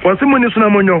wonse muni so na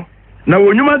monyo na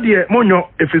wonyuma de monyo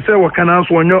efise wakana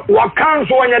so onyo wakan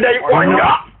so onya dai onyo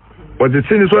wode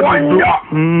tini so onyo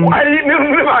ai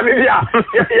me ba me bia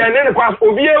ya ne kwa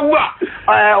obi ewu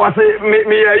a wase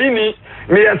me yini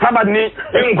me Sabbath ni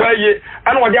nkwaye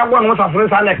ana wode agwa no safre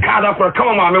sa na kada kora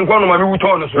kama ma me nkwa no ma me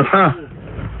wuto no so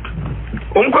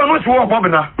onkwa no so wo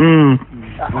bobna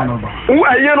u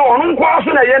aye no onu nkwa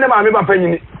so na ye ne ma me ba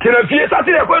panyini kira fie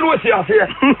sate e kwa no si ase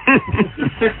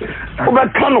o ba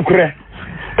kanu kre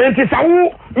enti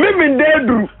sawu mimi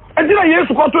ndedru enti na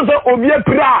Yesu ko to se obi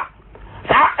apira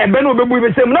sa ebe no bebu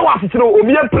be sem na wa asitire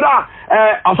obi apira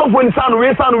asofo ni sa no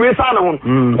we sa no ho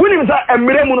woni sa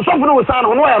emire mu no sofo no we sa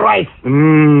no no we right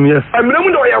yes emire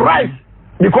mu do we right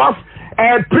because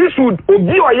priesthood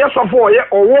obi o ye sofo o ye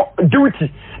owo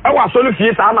duty ewa so no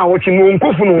fie sa na wo chi no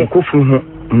nkofu ho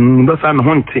ndo sa no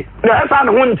honti na sa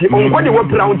no honti onko de wo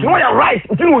pira honti no ya right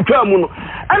nti no twa mu no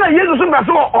ana Jesus so be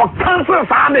so o cancel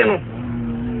sa de no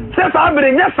se sa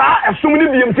bere nya sa esum ni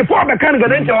biem ti for be kan ga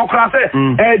den che o kra se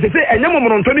te se enye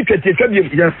momono nto ni twetwa biem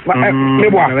yes me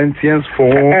bo Galatians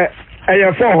 4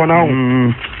 aya 4 ho na ho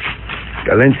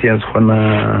Galatians 4 na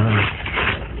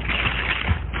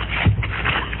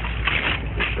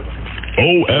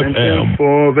OFM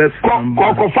 4 verse 5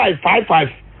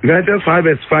 Galatians 5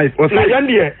 verse 5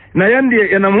 na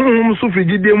yandie na muhum so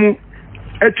figide mu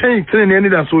etwen tene ne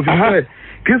da so fi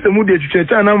Kristo mu de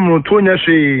twetwa na mu to nya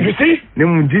hwe ne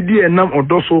mu didi enam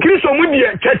odo so Kristo mu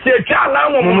de twetwa na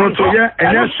mu to ya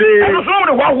enya hwe eno so mu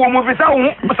de kwawo mu fi sa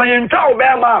wo sayentwa wo be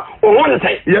ma o ho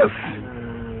nte yes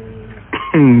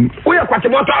wo ya kwate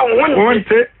moto a wo ho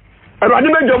nte Erade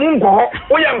bejo mu nko ho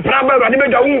wo ya mpra ba erade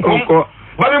bejo wo nko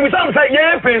ba be musam say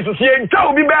ye fe so ye ntwa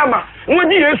obi be ma wo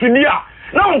di Yesu di a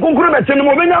na nkonkuru be tene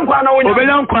mo be nyankwa na wo nya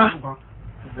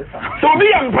so bi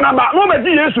ya mpana ba no be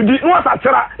di Yesu di no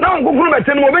asatira na nkonkuru be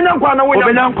tene mo be nyankwa na wo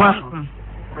nyankwa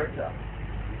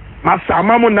masa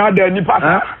mamu na da ni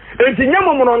pasa enti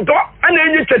nyamo mo nto ana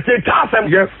enyi twetwa asem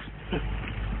yes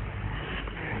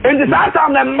enti sa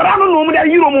na mra no mu da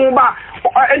yiro mu ba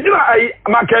enti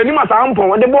makani masa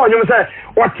ampo de bo nyum se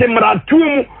o timra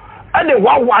tum ade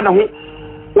wawa na ho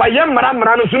wa ye mra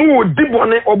no so no di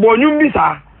bone obonyum bi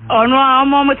sa ono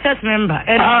amom church member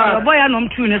boy anom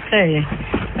tu ne say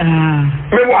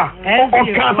mewa o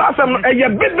ka sa sam e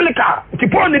biblical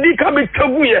tipo ne di ka be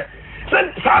tagu ye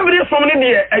sa mre som ne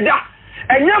de eja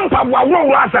enyam paboa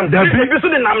wo asam ebi so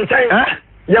de nam nchen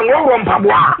ye ngoro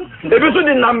mpaboa ebi so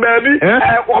de nam baabi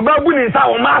oba bu ni sa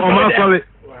o ma so de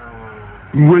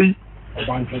wei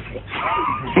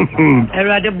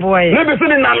erade boy ne be so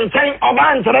de nam nchen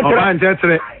oba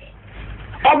ntere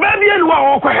oba bi enu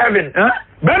wa ko heaven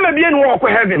Bema bien walk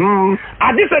heaven.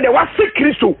 I said there was sick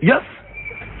Christo. Yes.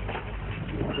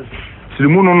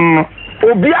 Simuno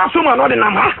obi asoma no de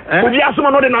nama obi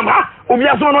asoma no de nama obi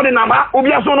asoma no de nama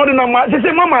obi asoma no de nama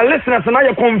say mama listeners na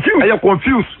you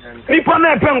confused nipa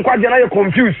na pe nkwaje na you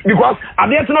confused because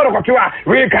ade to no rekwato a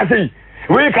we can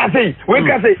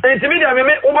say entimedia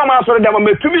me obama so de ma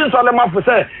tumi so le mafo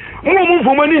say mo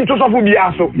mfomani ntosofo bi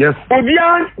aso obi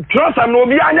an trust am no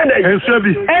obi anya dey enso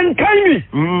bi enkai mi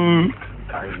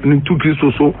ni tu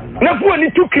Kristo so na fu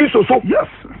ni tu Kristo so yes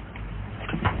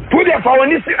tu de fa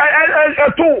woni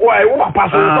to wo pa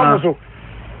so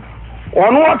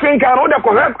onu o tinka no de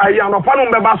ko he ayi anopa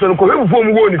no be ba so ko he bufo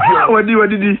mu go ni fi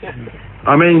wadi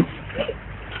amen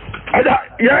ada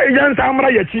ya nsamra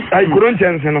yachi ay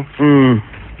Corinthians no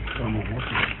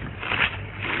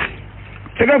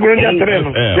Tega Corinthians 3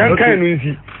 no yan kan no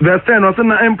nsi verse 10 no se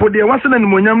na empo de wasena ni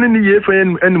monyam ni ye fa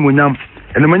en monyam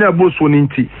en manya boso ni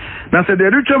nti na se de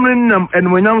retwam ni nam en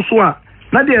monyam so a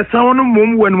na de esan no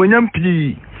mom wo en monyam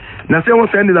pi na se wo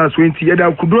se ndi da so nti ye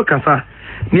da kuduro kasa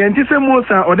ni enti se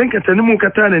Musa odin katani mu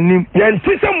kata na nim ya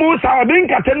enti se Musa odin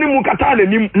katani mu kata na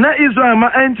nim na Israel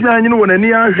ma anti na nyine wona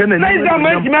ni ahwe na nim na Israel ma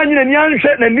anti na nyine ni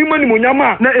ahwe na nim ni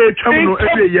munyama na etwam no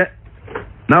ebeye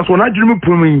na so na dwuru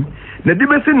pumi na di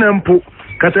besi na mpo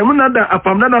katani na da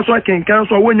apamda na so akenkan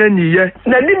so wonya nyiye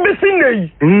na di besi na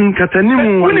yi katani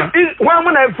mu wa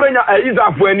mu na efrenya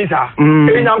Israel fo ani sa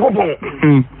enyankopon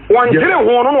won kire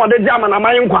ho no de jama na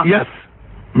man kwa yes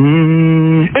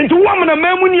enti wo na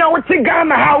mamuni a wote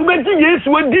Ghana ha wo beti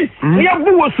Yesu odi ne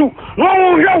abu wosu no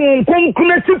wo hwe wo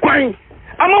nkonkuna ti kwan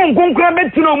ama nkonkuna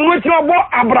beti no mu ti obo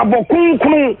abrabo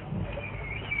konkunu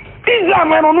Iza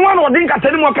mano no one odin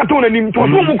katani mu akata onanim to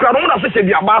so mu kra no na so hye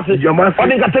bia baase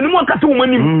odin katani mu akata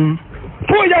omanim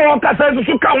to ya wo kasa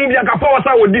su ka hu bia kafa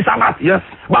wasa odi Sabbath yes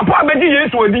ba pa beti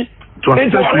Yesu odi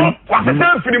enti wo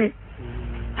wasesa firim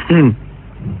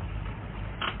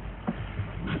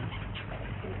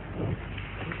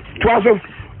Twaso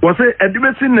wose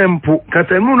edibesi nempo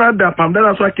katanu na da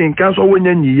pamdala so akenkan so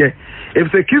wonya nyiye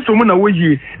efise Kristo mu na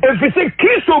woyie efise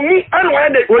Kristo mu ana wa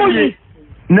de oyi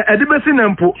na edibesi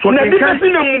nempo so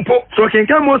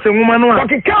kenkan mo se nwuma no a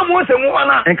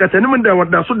enkatanu mu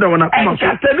da so da wana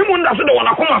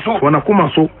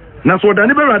koma so na so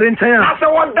dani be rade nchen a ase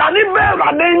wodani be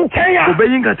rade nchen a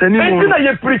obeyin katanu mu na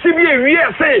ye preach bi ewie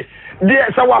say de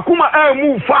sa wakuma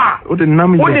mu fa o de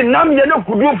nam ye na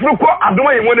kudu furuko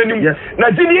adoma ye monanim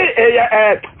na gidi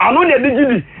anu ne de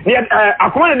gidi ne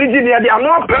akoma ne de gidi ne de anu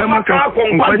apɛ maka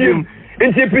konkwadim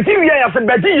nti piti wi ya se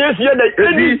baji Yesu ye da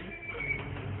edi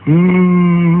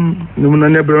no na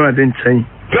ne bro ade nchen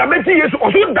baji Yesu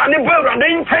o so da ne bro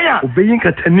ade nchen a obeyin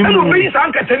katanim no obeyin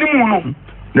san katanim no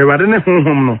na rade ne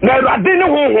honhom no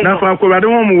na fa ko rade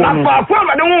honhom wo no fa ko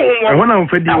rade honhom wo e wona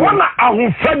ahofadie wo na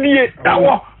ahofadie da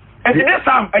wo and this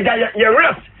time your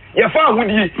rest your fa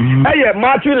hudie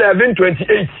Matthew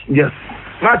 11:28 yes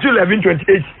Matthew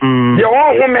 11:28 the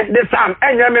all home this time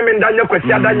enya me ndanya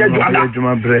kwasi adanya juada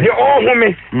the all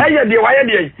home de waye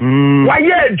de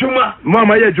waye adwuma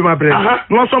mama ye adwuma bre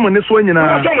no so mo ne so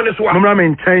nyina momra me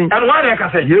nten and why ka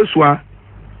say Yesu a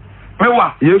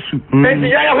wewa Yesu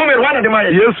enti ya home rwanda de ma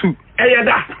Yesu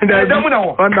da mu na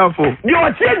wo wonderful di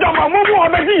o tie joma mo mo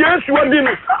obeji Yesu odi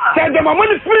no se joma mo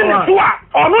ni free ni so a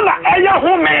onu na eya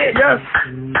home yes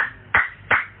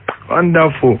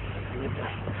wonderful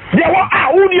de wo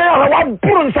udi ya wa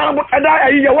buru nsan da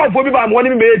ayi ya wa fo bi ba mo ni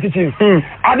me teaching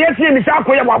ade tie mi sa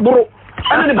ko ya wa buru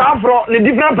ani ni ba afro ni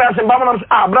different person ba mo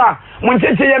na bra mo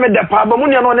ncheche ye me de pa ba mo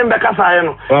ni no ne be kasa ye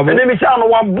no ene mi sa no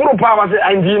wa buru pa wa se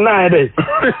anji na ede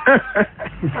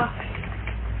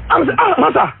am se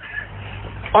masa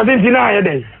odin dina ye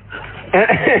dey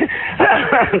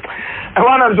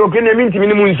wana so ke ne minti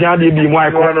minimu nsia de bi mo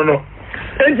ai ko no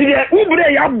enti de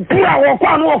ubure ya bura wo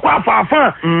kwa no kwa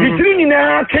afafa bitiri ni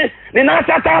na ke ni na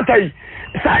tatatai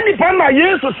sani pa na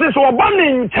Yesu se so oba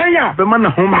ne nchen a be ma na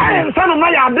home ai nsano na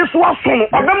ya de so aso no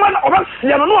oba ma oba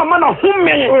sia no no ma na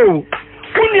home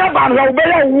kuni aba no oba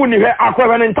ya wu ni he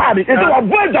akwa ne ntade enti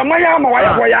obo adama ya ma wa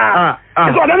ya bo ya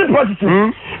enti oda ne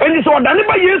positive enti so oda ne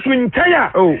ba Yesu nchen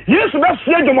a Yesu be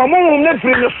sia jomo mo na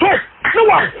firi ne so no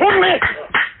wa home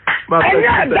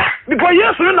because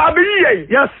Yesu na be yi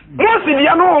yes Moses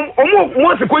dia no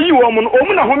Moses ko yi wo mo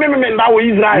no na home me nda wo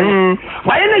Israel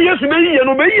ba ye na Yesu be yi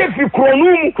no be yi fi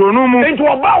kronum enti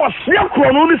oba wo sia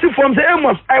kronum si from say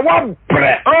Amos I wa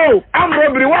bre am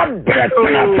robbery wa bre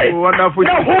na say wonderful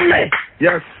na home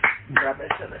yes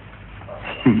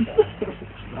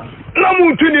na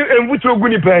mu tuni envuto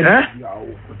guni pe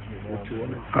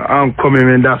am coming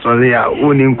in that so there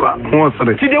oni nkwa won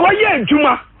sere ti de wa ye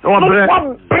adwuma wa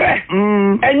bre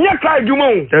enye ka adwuma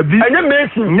o enye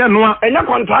mesi enye noa enye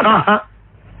contract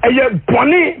eye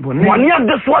boni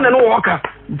ade so na no woka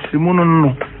simu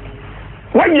no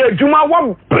When you do my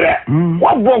one bread,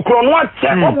 what book on what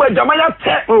check, what by Jamaica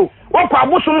check, what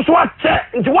Pabusun swat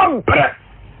check into one bread.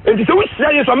 It is a wish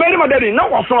that is a man of daddy, not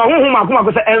what's wrong whom I come up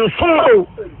with and so.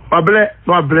 My bread,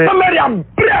 my bread. Somebody a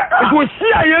bread, it was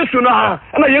see I used to know,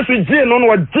 and I used to gin on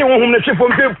what Jim whom the ship from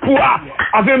poor,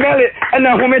 I've been married and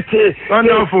a home.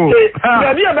 Wonderful. The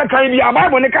idea that can be a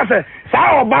Bible in the castle.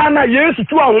 Sao Bana, yes,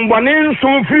 to a woman, so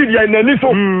free and a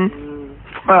little.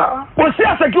 Was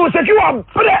yes, secure a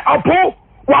bread, a poor,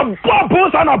 one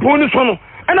post and a pony son,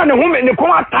 and then a woman in the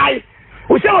corner tie.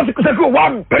 We shall secure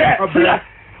one bread.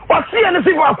 What's the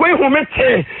anything for a quay home? I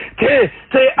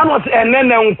was and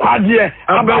then quadie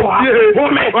about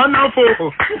wonderful.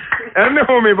 And the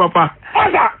home, Papa.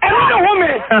 And the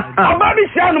woman, a baby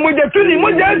son with the two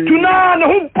Mujah to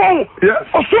whom pong.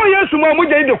 Or so yes,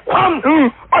 Mujah the quam.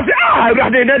 I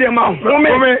got the amount.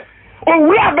 Oh,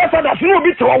 we are better than no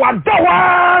bit to our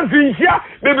Dawan, Vincia,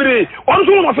 baby. One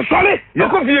soon was a solid.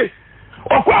 Look of you.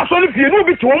 Of course, only if you know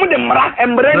bit to one of them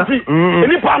and Brenti.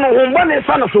 Any pan of one is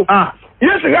son of so.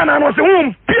 Yes, Ghana was a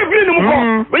woman.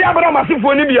 People, we have a massive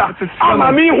for Libya. I'm a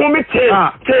me whom it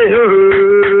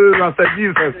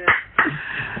Jesus.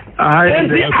 I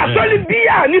actually be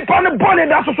a Nippon bonnet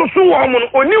that's so woman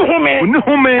or new home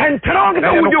and Trunk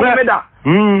and you better.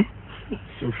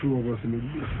 So sure was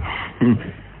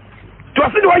to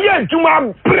see what you do my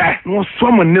breath was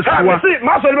someone this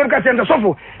Master Lucas and the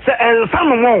sofa and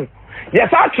some more.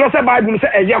 Yes, I trust a Bible say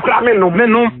a Yakramen no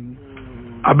men.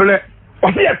 I believe.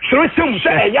 What's the truth?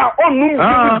 Say, yeah, on noon.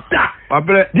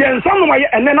 The ensemble,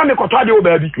 and then I'm a cotadio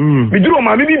baby. We do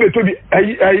my baby to be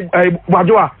a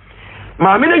Bajoa.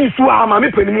 My minute you saw my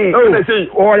penny. Oh, they say,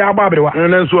 oh, yeah, Barbara,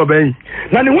 and then so obey.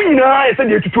 Now, the winner, I said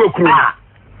you to a crew.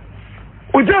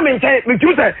 We don't maintain, but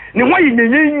you said, the way you need,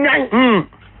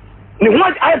 the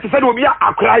one I have to say will be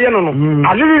a crying on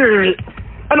a little.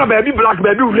 And a baby black,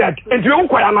 baby red, and you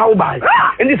quite an hour by.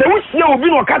 And they say, which you will be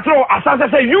no cattle, as I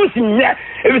say, using yet.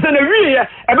 If it's in a real,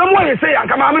 and then what you say, I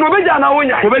come out of the Jana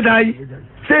when you die.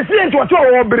 Say, see, into a tour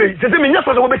or break. Say, me, yes,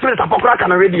 I will be to the crack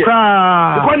and already.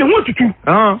 Because you want to do.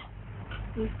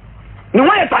 No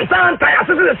way, I can't, I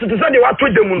assisted to say you are to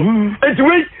the moon. And to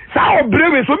wait, so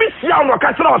brave, so be see on a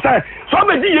cattle outside. So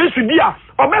many years to be a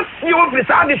best see of the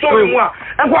Sunday so more.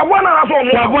 And for one hour,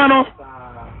 one.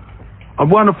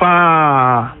 Abuano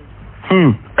pa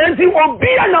enti obi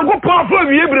anango pa for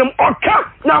wiebrim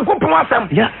oka nango pa asam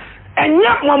yes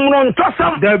enya momron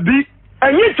tosam dabi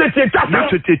enye tete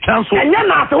chanso enya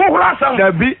na se wo asam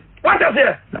dabi what is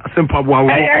it simple bo awo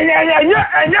enya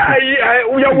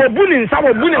we are wobuni nsa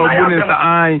wobuni na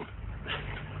ai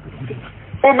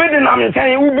obedi na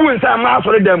mtan ubu nsa ma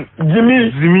asore dem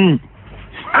zimi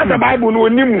as the Bible no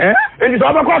nim and it's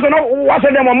over course no what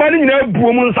them man nyina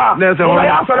buo mu nsa ya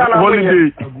asore na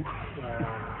holiday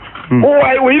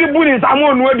we iri buni nsa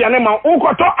mo no aduane ma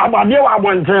ukoto agbade wa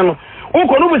abonten no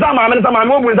ukono bu sa ma me nsa ma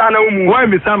me obu nsa na umu wa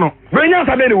mi sa no be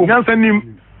nyansa be ne wo nyansa nim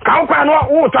ka ukwa no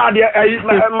wo to ade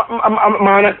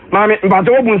ma me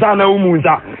mbate obu nsa na umu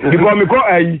nsa because me ko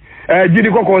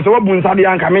jidi kokko so obu nsa de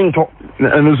anka me nto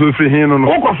no so free hin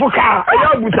no ukofuka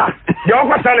ya buta de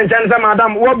okota ne nchen se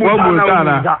madam obu nsa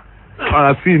na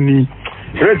ara fi ni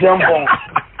rete ampon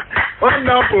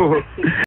wonderful